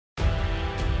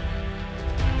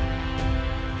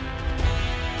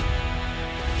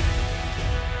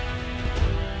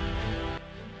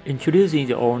Introducing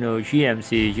the all-new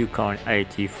GMC Yukon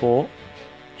AT4,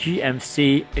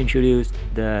 GMC introduced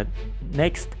the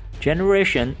next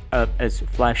generation of its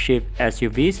flagship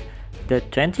SUVs, the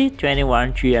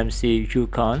 2021 GMC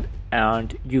Yukon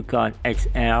and Yukon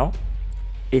XL,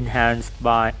 enhanced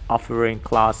by offering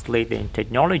class-leading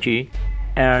technology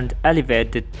and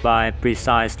elevated by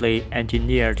precisely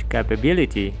engineered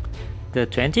capability. The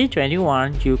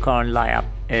 2021 Yukon lineup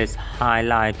is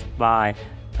highlighted by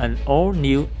an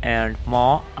all-new and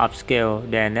more upscale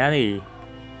Denali,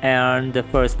 and the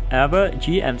first ever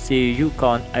GMC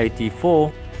Yukon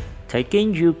AT4,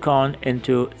 taking Yukon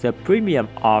into the premium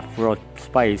off-road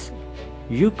space.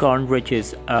 Yukon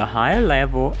reaches a higher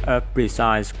level of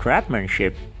precise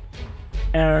craftsmanship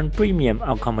and premium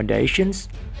accommodations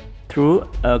through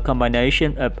a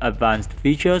combination of advanced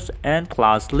features and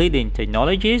class-leading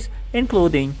technologies,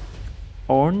 including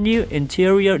all-new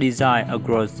interior design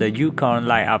across the Yukon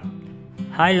lineup,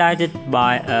 highlighted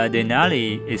by a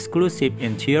Denali exclusive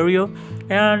interior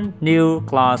and new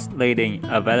class-leading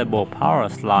available power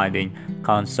sliding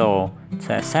console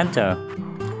center.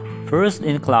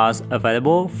 First-in-class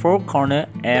available 4-corner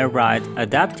air-ride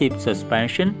adaptive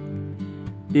suspension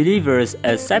delivers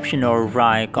exceptional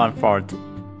ride comfort,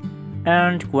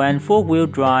 and when 4-wheel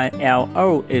drive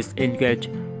LO is engaged,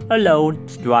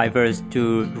 allows drivers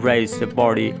to raise the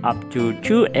body up to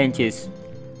 2 inches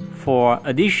for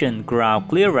additional ground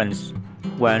clearance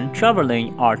when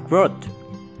traveling off-road.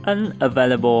 An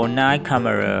available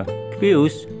 9-camera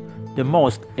views, the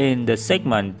most in the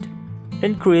segment,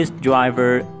 increased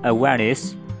driver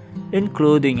awareness,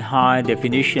 including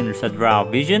high-definition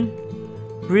surround vision,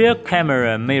 rear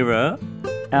camera mirror,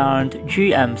 and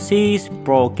GMC's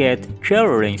Pro Gate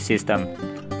steering system,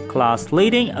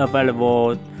 class-leading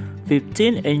available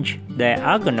 15-inch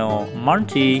diagonal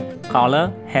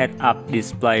multi-color head-up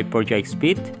display project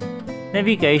speed,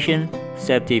 navigation,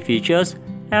 safety features,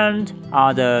 and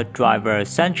other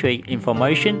driver-centric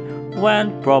information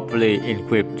when properly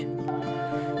equipped.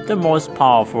 The most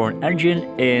powerful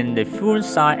engine in the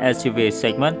full-size SUV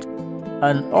segment,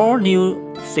 an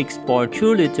all-new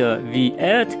 6.2-liter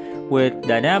V8 with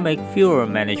dynamic fuel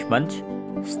management,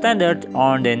 standard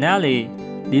on Denali,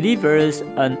 delivers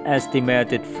an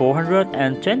estimated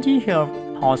 420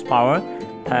 horsepower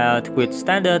paired with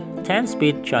standard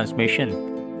 10-speed transmission.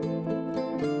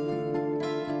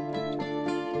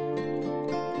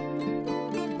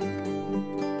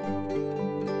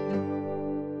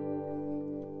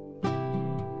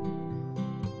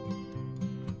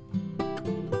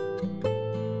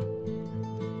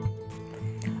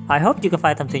 I hope you can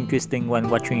find something interesting when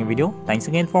watching the video. Thanks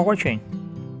again for watching.